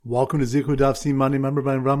Welcome to Zichud Daf Simani, member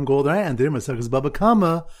by Ram Goldar, and today Masechus Bava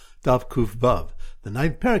Kamma, Daf Kuf Vav. The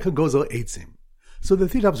ninth parak goes al Eitzim. So the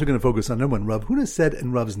three topics are going to focus on number one. Rav Huna said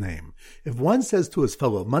in Rav's name, if one says to his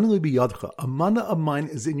fellow, Mani li biyadcha, a mana of mine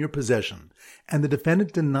is in your possession, and the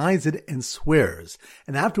defendant denies it and swears,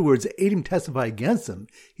 and afterwards Eidim testify against him,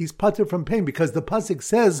 he's pater from paying because the pasuk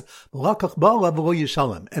says, L'lakach ba'alav v'lo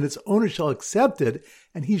yishalem, and its owner shall accept it,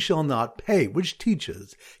 and he shall not pay, which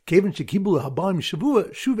teaches, Kevin shekibu habaim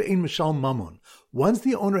shavua, shuv ein mishal mamun. Once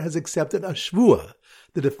the owner has accepted a shvua,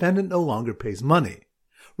 the defendant no longer pays money.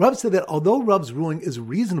 Rav said that although Rav's ruling is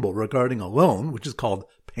reasonable regarding a loan, which is called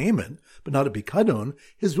payment, but not a pikadon,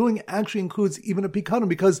 his ruling actually includes even a pikadon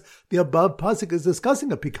because the above pasuk is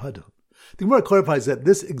discussing a pikadon. The Gemara clarifies that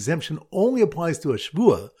this exemption only applies to a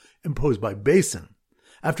shvua imposed by Basin.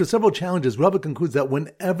 After several challenges, Rav concludes that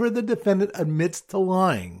whenever the defendant admits to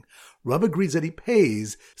lying, Rav agrees that he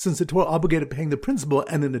pays, since the Torah obligated paying the principal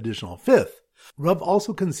and an additional fifth. Rav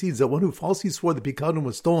also concedes that one who falsely swore the pikadon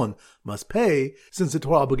was stolen must pay, since the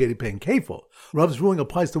Torah obligated paying kefil. Rav's ruling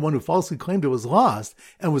applies to one who falsely claimed it was lost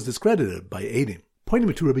and was discredited by Eidim.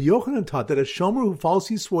 Pointing to Rabbi Yochanan taught that a shomer who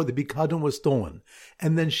falsely swore the pikadon was stolen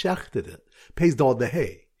and then shechted it pays dal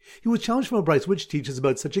dehay. He was challenged from a brayso which teaches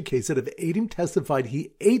about such a case that if Eidim testified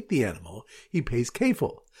he ate the animal, he pays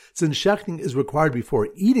kefil. Since shechting is required before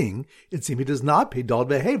eating, it seems he does not pay dal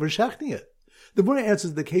dehay for shechting it. The Gemara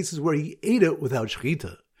answers the cases where he ate it without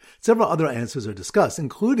shechita. Several other answers are discussed,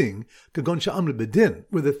 including Kagon Sha'amr Bedin,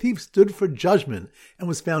 where the thief stood for judgment and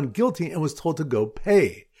was found guilty and was told to go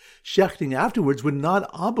pay. Shechting afterwards would not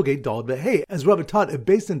obligate dal v'hei, as Rav taught if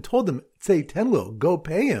Basin told him, say tenlo, go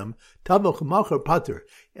pay him, tavo chumachar pater,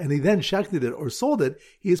 and he then shechted it or sold it,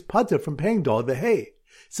 he is pater from paying dal v'hei.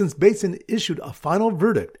 Since Basin issued a final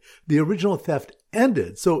verdict, the original theft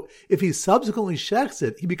ended, so if he subsequently shechts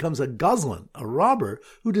it, he becomes a gazlan, a robber,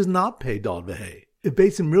 who does not pay dal v'hei. If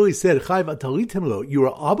Basin merely said, chayv atalitim lo, you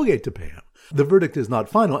are obligated to pay him, the verdict is not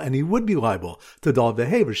final, and he would be liable to dal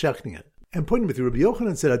v'hei for shechting it. And pointing with you, Rabbi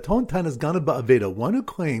Yochanan said, Aton tanas ganav ba'aveda, one who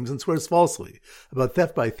claims and swears falsely about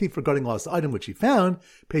theft by a thief regarding lost item which he found,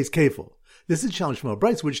 pays kefil. This is challenged from a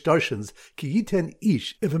brayso which darshans, ki yiten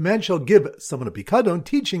ish, if a man shall give someone a pikadon,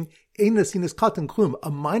 teaching, ein nasinas katan klum, a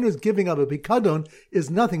minor's giving of a pikadon is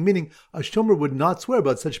nothing, meaning a shomer would not swear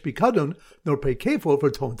about such pikadon, nor pay kefil for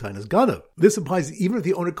ton tanas ganav. This applies even if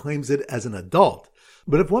the owner claims it as an adult.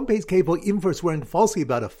 But if one pays kefil even for swearing falsely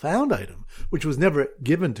about a found item, which was never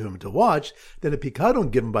given to him to watch, then a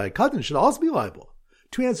pikadon given by a katan should also be liable.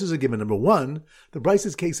 Two answers are given. Number one, the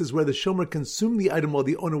brayso's case is where the shomer consumed the item while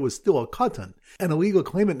the owner was still a katan, and a legal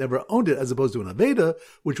claimant never owned it, as opposed to an aveda,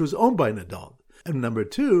 which was owned by an adult. And number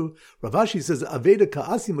two, Rav Ashi says, Aveda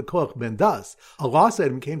ka'asi mekoach ben das. A lost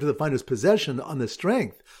item came to the finder's possession on the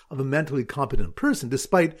strength of a mentally competent person,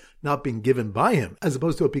 despite not being given by him, as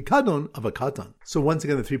opposed to a pikadon of a katan. So once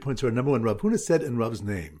again, the 3 points are: number one, Rav Huna said in Rav's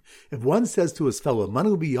name, if one says to his fellow, Mani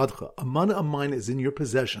li biyadcha, a mana of mine is in your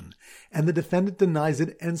possession, and the defendant denies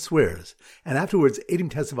it and swears, and afterwards Eidim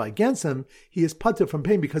testify against him, he is pater from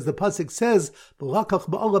paying because the pasuk says, L'lakach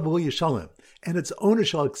ba'alav v'lo yishalem, and its owner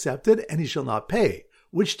shall accept it, and he shall not pay,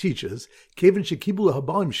 which teaches, Kevin shekibu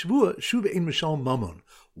habaim shvua, shuv ein mishal mamun.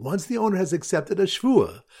 Once the owner has accepted a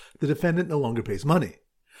shvua, the defendant no longer pays money.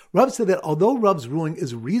 Rav said that although Rav's ruling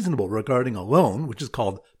is reasonable regarding a loan, which is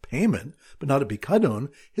called payment, but not a pikadon,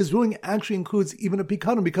 his ruling actually includes even a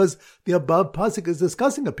pikadon because the above pasuk is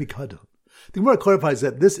discussing a pikadon. The Gemara clarifies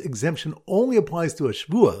that this exemption only applies to a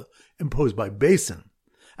shvua imposed by Basin.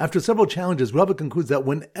 After several challenges, Rav concludes that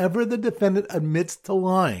whenever the defendant admits to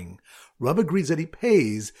lying, Rav agrees that he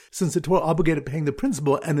pays, since the Torah obligated paying the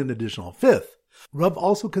principal and an additional fifth. Rav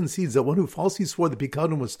also concedes that one who falsely swore the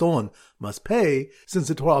pikadon was stolen must pay, since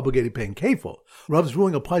the Torah obligated paying kefil. Rav's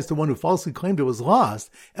ruling applies to one who falsely claimed it was lost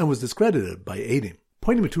and was discredited by Eidim.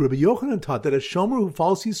 Pointing to Rabbi Yochanan taught that a shomer who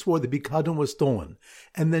falsely swore the pikadon was stolen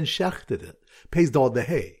and then shechted it pays dal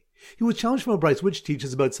dehay. He was challenged from a brayso which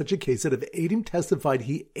teaches about such a case that if Eidim testified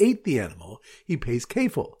he ate the animal, he pays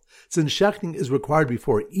kefil. Since shechting is required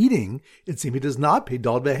before eating, it seems he does not pay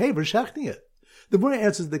dal v'hei for shechting it. The Gemara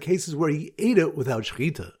answers the cases where he ate it without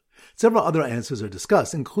shechita. Several other answers are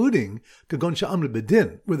discussed, including Kagon Sha'amr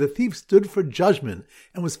Bedin, where the thief stood for judgment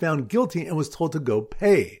and was found guilty and was told to go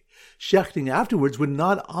pay. Shechting afterwards would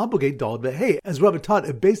not obligate dal v'hei, as Rav taught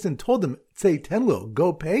if Basin told him, say tenlo,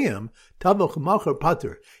 go pay him, tavo chumachar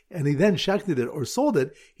pater, and he then shechted it or sold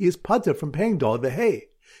it, he is pater from paying dal v'hei.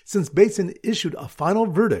 Since Basin issued a final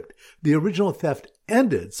verdict, the original theft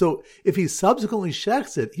ended, so if he subsequently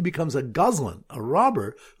shechts it, he becomes a gazlan, a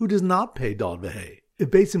robber, who does not pay dal v'hei. If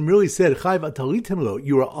Basin merely said, chayv atalitim lo,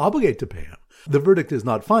 you are obligated to pay him, the verdict is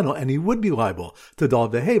not final, and he would be liable to dal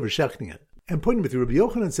v'hei for shechting it. And pointing with you, Rabbi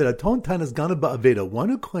Yochanan said, Aton tanas gana ba'aveda, one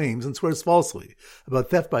who claims and swears falsely about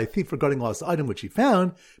theft by a thief regarding lost item which he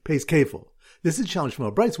found, pays kefil. This is challenged from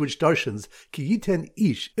a brayso which darshans, ki yiten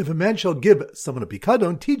ish, if a man shall give someone a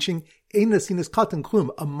pikadon, teaching, ein nasinas katan klum,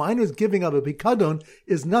 a minor's giving of a pikadon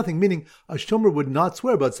is nothing, meaning a shomer would not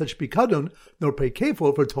swear about such pikadon, nor pay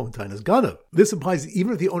kefil for ton tanas gana. This applies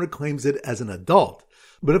even if the owner claims it as an adult.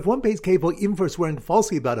 But if one pays kefil even for swearing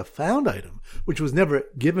falsely about a found item, which was never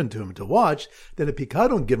given to him to watch, then a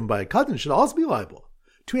pikadon given by a katan should also be liable.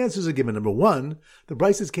 Two answers are given. Number one, the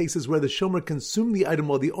brayso's case is where the shomer consumed the item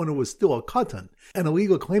while the owner was still a katan, and a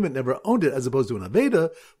legal claimant never owned it, as opposed to an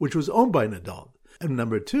aveda, which was owned by an adult. And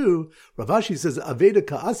number two, Rav Ashi says, aveda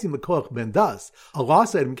ka'asi mekoach ben das, a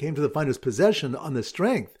lost item came to the finder's possession on the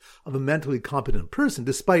strength of a mentally competent person,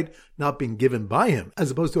 despite not being given by him,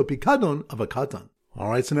 as opposed to a pikadon of a katan.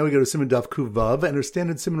 Alright, so now we go to Siman Daf Kuv Vav, and our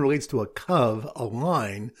standard Siman relates to a kav, a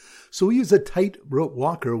line, so we use a tightrope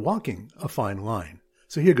walker walking a fine line.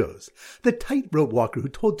 So here goes. The tightrope walker who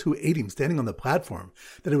told two Adim standing on the platform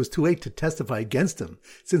that it was too late to testify against him,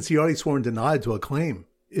 since he already swore in denial to a claim.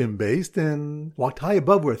 In Basin, walked high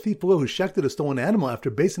above where a thief below who shechted a stolen animal after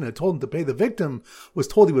Basin had told him to pay the victim, was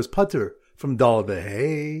told he was putter from dal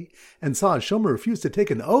v'hei, and saw a shomer refuse to take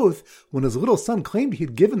an oath when his little son claimed he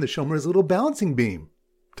had given the shomer his little balancing beam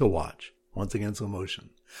to watch. Once again, slow motion.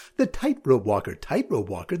 The tightrope walker,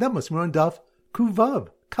 that must be on Daf Kuvav,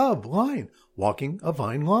 kav, line, walking a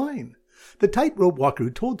fine line. The tightrope walker who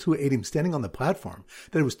told two Adim standing on the platform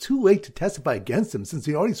that it was too late to testify against him since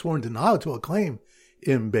he already swore in denial to a claim.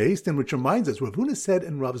 Based, and which reminds us, Rav Huna said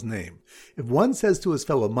in Rav's name, if one says to his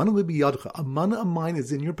fellow, mana li biyadcha, a mana of mine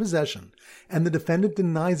is in your possession, and the defendant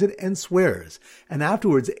denies it and swears, and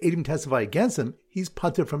afterwards Adim testify against him, he's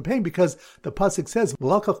patur from paying, because the pasuk says,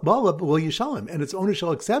 v'lakach balav lo yishalem, and its owner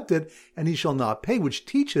shall accept it, and he shall not pay, which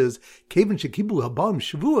teaches, kevan shekibu habalim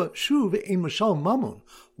shvua, shuv ein mashal mamun.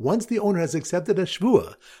 Once the owner has accepted a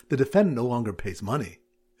shvua, the defendant no longer pays money.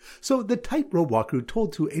 So the tightrope walker who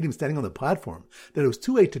told two Adim standing on the platform that it was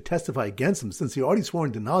too late to testify against him since he already swore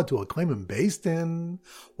in denial to a claim in Basin,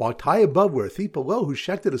 walked high above where a thief below who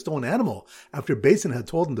shechted a stolen animal after Basin had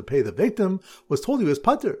told him to pay the victim was told he was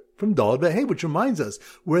putter from dal v'hei, which reminds us,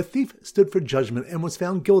 where a thief stood for judgment and was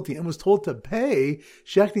found guilty and was told to pay,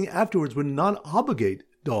 shechting afterwards would not obligate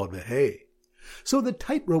dal v'hei. So the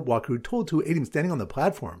tightrope walker who told two Adim standing on the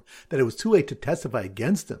platform that it was too late to testify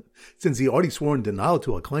against him, since he already swore in denial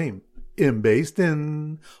to a claim, in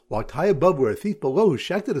Basin, walked high above where a thief below who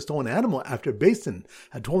shechted a stolen animal after Basin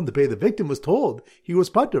had told him to pay the victim was told he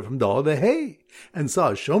was putter from dal v'hei, and saw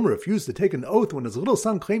a shomer refuse to take an oath when his little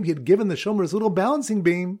son claimed he had given the shomer his little balancing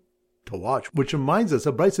beam to watch, which reminds us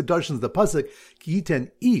of brayso darshans the pasuk, ki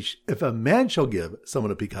yiten ish, if a man shall give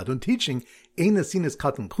someone a pikadon, teaching, ein nasinas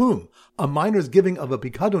katan klum, a minor's giving of a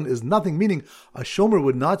pikadon is nothing, meaning a shomer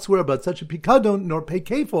would not swear about such a pikadon, nor pay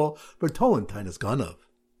kefil for tolan tainas ganav.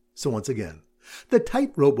 So once again, the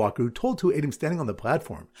tightrope walker who told two Adim standing on the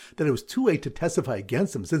platform that it was too late to testify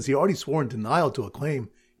against him since he already swore in denial to a claim,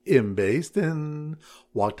 in Basin,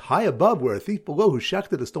 walked high above where a thief below who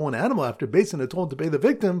shechted a stolen animal after Basin had told him to pay the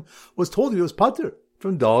victim was told he was putter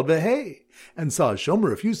from dal v'hei, and saw a shomer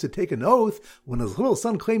refuse to take an oath when his little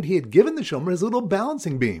son claimed he had given the shomer his little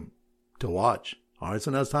balancing beam to watch. Alright, so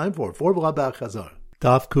now it's time for Bava Chazar.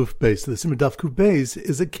 Daf Kuf Beis. The Siman Daf Kuf Beis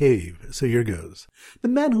is a cave. So here goes. The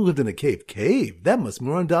man who lived in a cave, that must be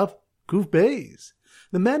on Daf Kuf Beis.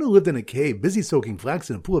 The man who lived in a cave, busy soaking flax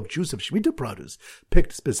in a pool of juice of Shemitah produce,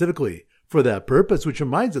 picked specifically for that purpose, which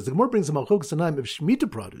reminds us, the Gemara brings a malchok sanaim if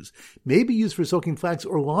Shemitah produce may be used for soaking flax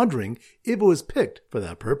or laundering if it was picked for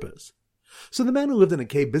that purpose. So the man who lived in a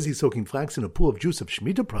cave, busy soaking flax in a pool of juice of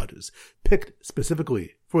Shemitah produce, picked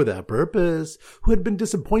specifically for that purpose, who had been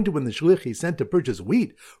disappointed when the shlich he sent to purchase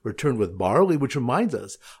wheat returned with barley, which reminds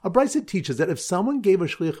us, a brayso teaches that if someone gave a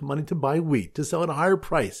shlich money to buy wheat to sell at a higher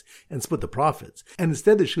price and split the profits, and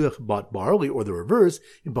instead the shlich bought barley, or the reverse,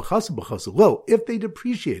 in b'chasu lo, if they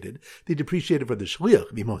depreciated for the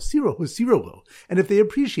shlich, v'mosiro husiro lo, and if they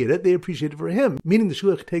appreciate it for him, meaning the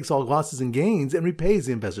shlich takes all losses and gains and repays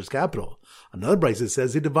the investor's capital. Another brayso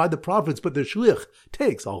says they divide the profits, but the shlich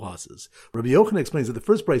takes all losses. Rabbi Yochanan explains that the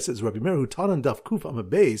first brayso is Rabbi Meir, who taught on Daf Kuf Amud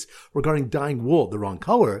Beis regarding dyeing wool the wrong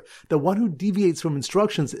color, that one who deviates from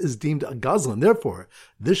instructions is deemed a gazlan. Therefore,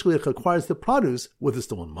 this shlich acquires the produce with the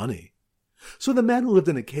stolen money. So the man who lived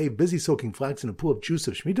in a cave busy soaking flax in a pool of juice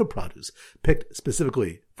of Shemitah produce, picked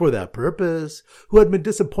specifically for that purpose, who had been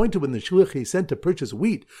disappointed when the shliach he sent to purchase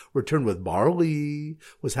wheat returned with barley,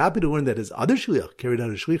 was happy to learn that his other shliach carried out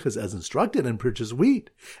his shlichus as instructed and purchased wheat,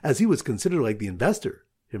 as he was considered like the investor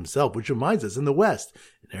himself, which reminds us, in the West,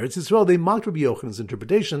 in Eretz Yisrael, they mocked Rabbi Yochanan's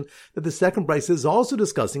interpretation that the second brisa is also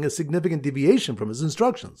discussing a significant deviation from his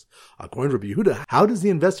instructions. According to Rabbi Yehuda, how does the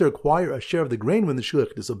investor acquire a share of the grain when the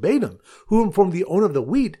shliach disobeyed him, who informed the owner of the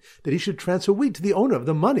wheat that he should transfer wheat to the owner of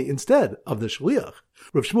the money instead of the shliach?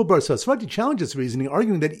 Rav Shmuel bar Sasrati challenged this reasoning,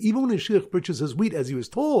 arguing that even when the shliach purchases wheat as he was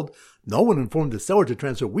told, no one informed the seller to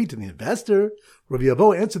transfer wheat to the investor. Rav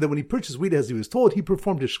Yavo answered that when he purchased wheat as he was told, he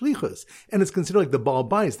performed his shlichus, and is considered like the Baal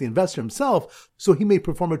Bayis, the investor himself, so he may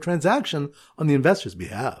perform a transaction on the investor's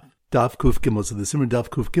behalf. Daf Kuf Gimel, so the Simon Daf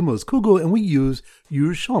Kuf Gimel is Kugel, and we use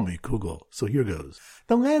Yerushalmi Kugel. So here goes.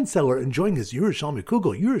 The land seller enjoying his Yerushalmi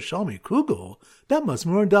Kugel, that must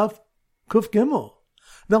be on Daf Kuf Gimel.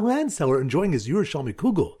 The land seller enjoying his Yerushalmi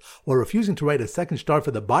Kugel while refusing to write a second star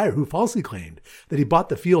for the buyer who falsely claimed that he bought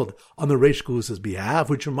the field on the Reish Galusa's behalf,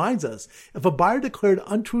 which reminds us, if a buyer declared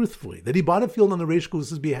untruthfully that he bought a field on the Reish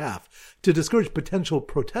Galusa's behalf to discourage potential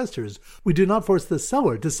protesters, we do not force the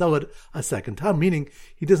seller to sell it a second time, meaning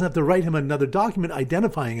he doesn't have to write him another document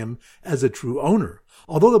identifying him as a true owner.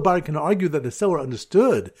 Although the buyer can argue that the seller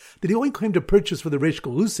understood that he only claimed to purchase for the Reish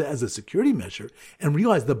Galusa as a security measure and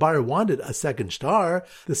realized the buyer wanted a second star,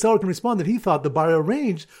 the seller can respond that he thought the buyer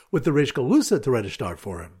arranged with the Reish Galusa to write a star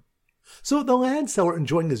for him. So the land seller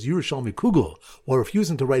enjoying his Yerushalmi Kugel while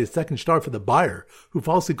refusing to write a second star for the buyer who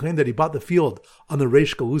falsely claimed that he bought the field on the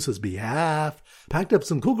Reish Galusa's behalf, packed up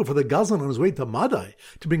some kugel for the Gazlan on his way to Madai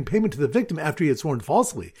to bring payment to the victim after he had sworn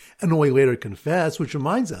falsely and only later confessed, which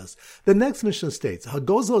reminds us, the next Mishnah states,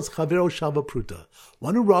 Hagozel es chavero shava pruta,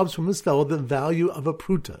 one who robs from his fellow the value of a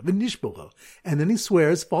pruta, v'nishbolo, and then he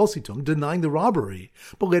swears falsely to him, denying the robbery,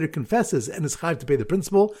 but later confesses and is chayav to pay the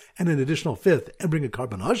principal and an additional fifth and bring a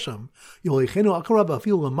karban hasham,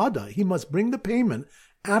 he must bring the payment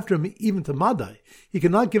after him even to Madai. He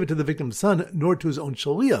cannot give it to the victim's son nor to his own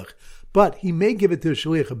shaliach, but he may give it to a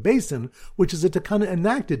shaliach basin, which is a takana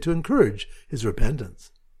enacted to encourage his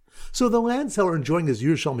repentance. So the land seller enjoying his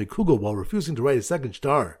Yerushalmi Kugel while refusing to write a second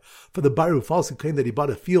star for the buyer who falsely claimed that he bought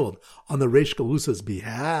a field on the Reish Galusa's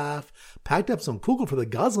behalf, packed up some kugel for the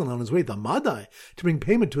Gazlan on his way to Madai to bring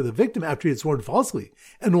payment to the victim after he had sworn falsely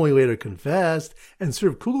and only later confessed, and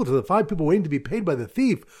served kugel to the 5 people waiting to be paid by the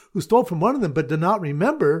thief who stole from one of them but did not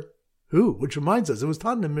remember who, which reminds us, it was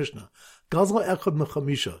taught in the Mishnah, Gazla echad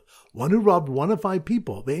mechamisha, one who robbed one of 5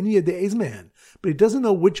 people, but he doesn't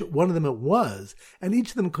know which one of them it was, and each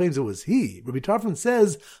of them claims it was he. Rabbi Tarfon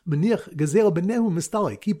says, Meniach gazel benehu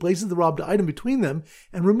mistalik, he places the robbed item between them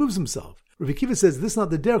and removes himself. Rabbi Kiva says this is not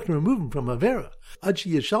the derech to remove him from Avera.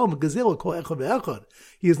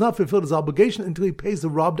 He has not fulfilled his obligation until he pays the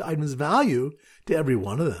robbed item's value to every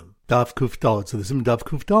one of them. Daf Kuf Daled. So this Daf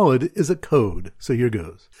Kuf Daled is a code. So here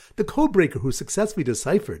goes. The code breaker who successfully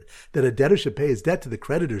deciphered that a debtor should pay his debt to the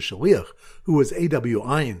creditor shaliach, who was A.W.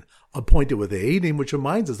 Ayin, appointed with a Eidim, which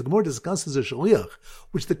reminds us the Gemara discusses a shaliach,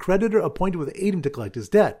 which the creditor appointed with Eidim to collect his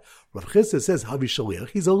debt. Rav Chisda says, Havi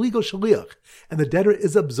shaliach, he's a legal shaliach, and the debtor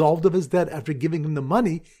is absolved of his debt after giving him the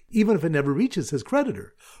money, even if it never reaches his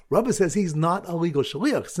creditor. Rabba says he's not a legal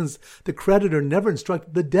shaliach, since the creditor never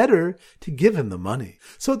instructed the debtor to give him the money.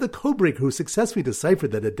 So the codebreaker who successfully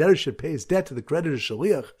deciphered that a debtor should pay his debt to the creditor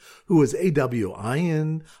shaliach, who was A.W.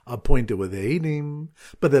 Ayin, appointed with Eidim,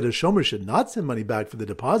 but that a shomer should not send money back for the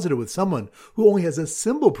depositor with someone who only has a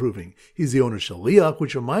symbol proving he's the owner shaliach,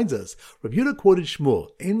 which reminds us, Rav Yehuda quoted Shmuel,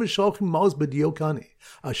 Ein mishalchim maos b'diokani.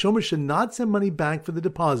 A shomer should not send money back for the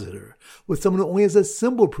depositor with someone who only has a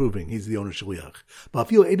symbol proving he's the owner shaliach.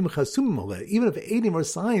 Even if Eidim are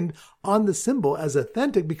signed on the symbol as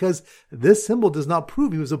authentic, because this symbol does not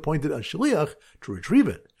prove he was appointed a shaliach to retrieve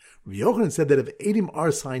it. Rabbi Yochanan said that if Eidim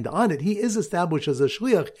are signed on it, he is established as a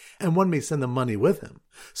shliach, and one may send the money with him.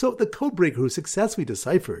 So the codebreaker who successfully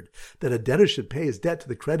deciphered that a debtor should pay his debt to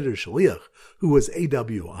the creditor shliach, who was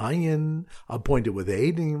A.W. Ayin, appointed with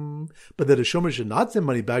Eidim, but that a shomer should not send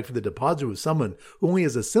money back for the depositor with someone who only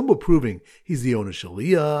has a symbol proving he's the owner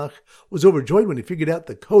shliach, was overjoyed when he figured out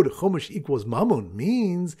the code chomesh equals mammon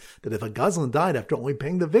means that if a gazlan died after only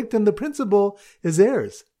paying the victim, the principal, his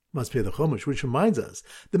heirs must pay the chomesh, which reminds us,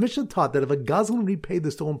 the Mishnah taught that if a gazlan repaid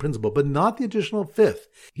the stolen principal, but not the additional fifth,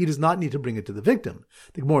 he does not need to bring it to the victim.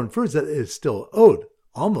 The Gemara infers that it is still owed.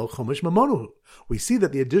 Almo chomesh mamonuhu. We see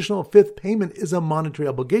that the additional fifth payment is a monetary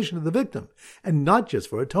obligation to the victim, and not just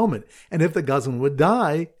for atonement. And if the gazlan would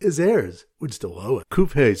die, his heirs would still owe it.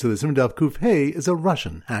 Kuf Hey. So the Simon Daf Kuf Hey is a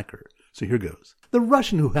Russian hacker. So here goes. The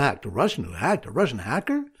Russian who hacked, a Russian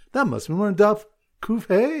hacker? That must be more Daf Kuf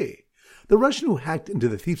Hey. The Russian who hacked into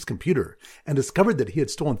the thief's computer and discovered that he had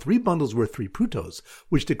stolen 3 bundles worth 3 prutos,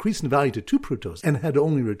 which decreased in value to 2 prutos, and had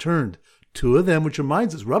only returned 2 of them, which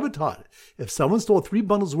reminds us, Rava taught, if someone stole 3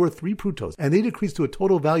 bundles worth 3 prutos, and they decreased to a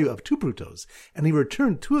total value of 2 prutos, and he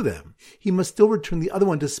returned 2 of them, he must still return the other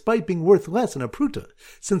one despite being worth less than a pruta,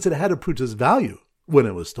 since it had a pruta's value when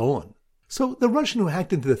it was stolen. So the Russian who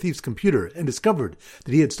hacked into the thief's computer and discovered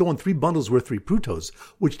that he had stolen 3 bundles worth 3 prutos,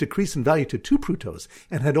 which decreased in value to 2 prutos,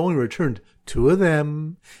 and had only returned 2 of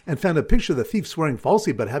them, and found a picture of the thief swearing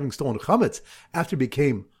falsely about having stolen chametz after it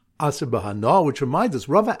became Aser Bahana, which reminds us,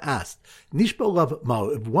 Rava asked, Nishba Lav Mao,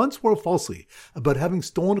 if one swore falsely about having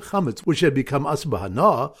stolen chametz, which had become Aser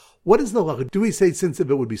Bahana, what is the law? Do we say since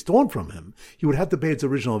if it would be stolen from him, he would have to pay its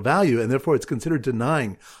original value, and therefore it's considered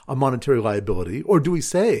denying a monetary liability? Or do we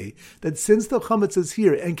say that since the chametz is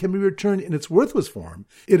here and can be returned in its worthless form,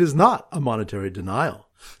 it is not a monetary denial?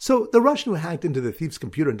 So the Russian who hacked into the thief's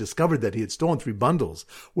computer and discovered that he had stolen 3 bundles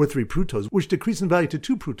worth 3 prutos, which decreased in value to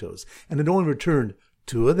 2 prutos, and had only returned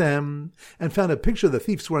 2 of them, and found a picture of the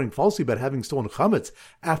thief swearing falsely about having stolen chametz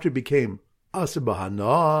after it became Aser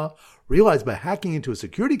Bahana, realized by hacking into a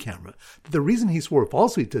security camera that the reason he swore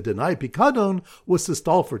falsely to deny pikadon was to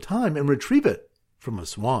stall for time and retrieve it from a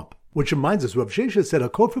swamp. Which reminds us, Rav Shesha said,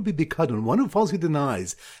 "Hakol for pikadon, one who falsely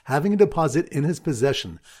denies having a deposit in his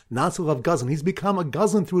possession, not to love gazlan, he's become a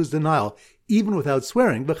gazlan through his denial, even without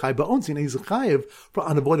swearing, v'chai ba'onsin, and he's chayiv for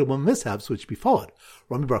unavoidable mishaps which befall it."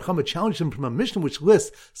 Rami Bar Kamma challenged him from a Mishnah which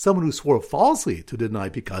lists someone who swore falsely to deny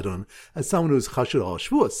pikadon as someone who is chashud al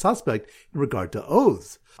shvuah, suspect in regard to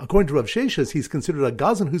oaths. According to Rav Sheshes, he's considered a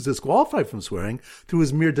gazlan who's disqualified from swearing through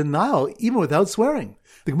his mere denial, even without swearing.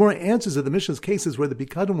 The Gemara answers that the Mishnah's cases where the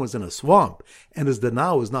pikadon was in a swamp, and his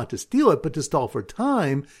denial was not to steal it, but to stall for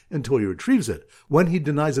time until he retrieves it. When he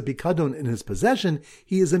denies a pikadon in his possession,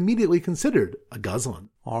 he is immediately considered a gazlan.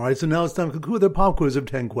 Alright, so now it's time to conclude the pop quiz of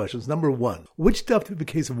 10 questions. Number 1. Which daf to be the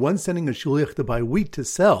case of one sending a shliach to buy wheat to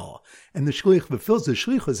sell, and the shliach fulfills the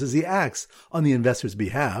shlichus as he acts on the investor's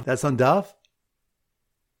behalf? That's on daf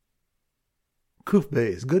Kuf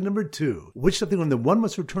Beis. Good. Number 2. Which something when the one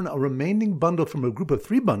must return a remaining bundle from a group of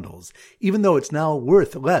 3 bundles, even though it's now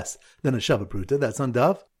worth less than a shava pruta? That's on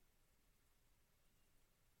daf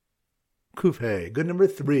Kuf Hey. Good. Number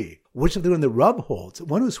 3. Which of the when the Rub holds,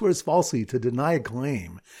 one who swears falsely to deny a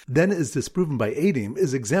claim, then is disproven by Adim,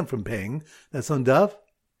 is exempt from paying? That's on daf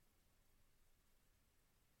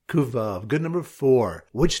Kuvav. Good. Number 4.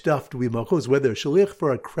 Which stuff do we mocho is whether a shaliach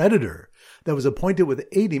for a creditor that was appointed with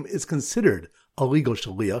Adim is considered a legal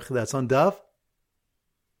shaliach? That's on daf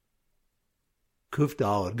Kuf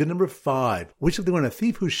Daled. Good. Number 5. Which of the when a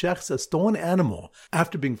thief who shechs a stolen animal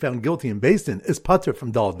after being found guilty in Beis Din is pater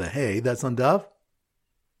from Daled Vehei? That's on daf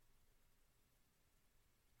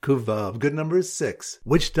Kuvav. Good. Number 6.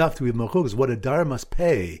 Which stuff do we have mochug is what a dar must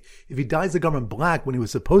pay if he dyes the garment black when he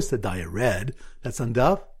was supposed to dye it red? That's on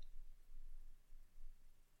daf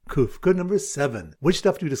Kuf. Good. Number 7. Which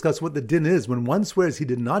stuff do we discuss what the din is when one swears he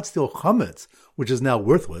did not steal chametz, which is now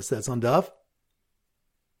worthless? That's on daf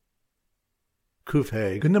Kuf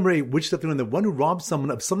Hey. Good. Number 8. Which stuff when the one who robs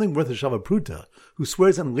someone of something worth a shava pruta, who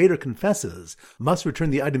swears and later confesses, must return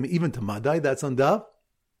the item even to Madai? That's on daf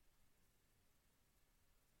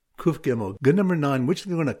Kuf Gimel. Good. Number 9. Which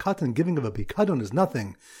when a katan giving of a pikadon is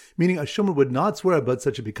nothing, meaning a shomer would not swear about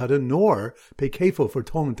such a pikadon nor pay kefo for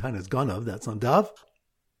tolan tainas ganav? That's on daf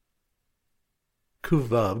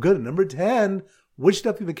Kuvav. Good. Number 10. Which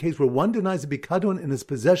stuff in the case where one denies a pikadon in his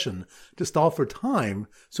possession to stall for time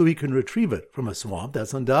so he can retrieve it from a swamp?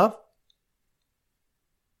 That's on daf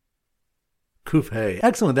Kuf Hey.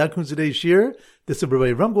 Excellent. That concludes today's shir. This is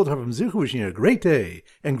Rabbi Ram Goldhar from Zichu wishing you a great day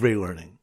and great learning.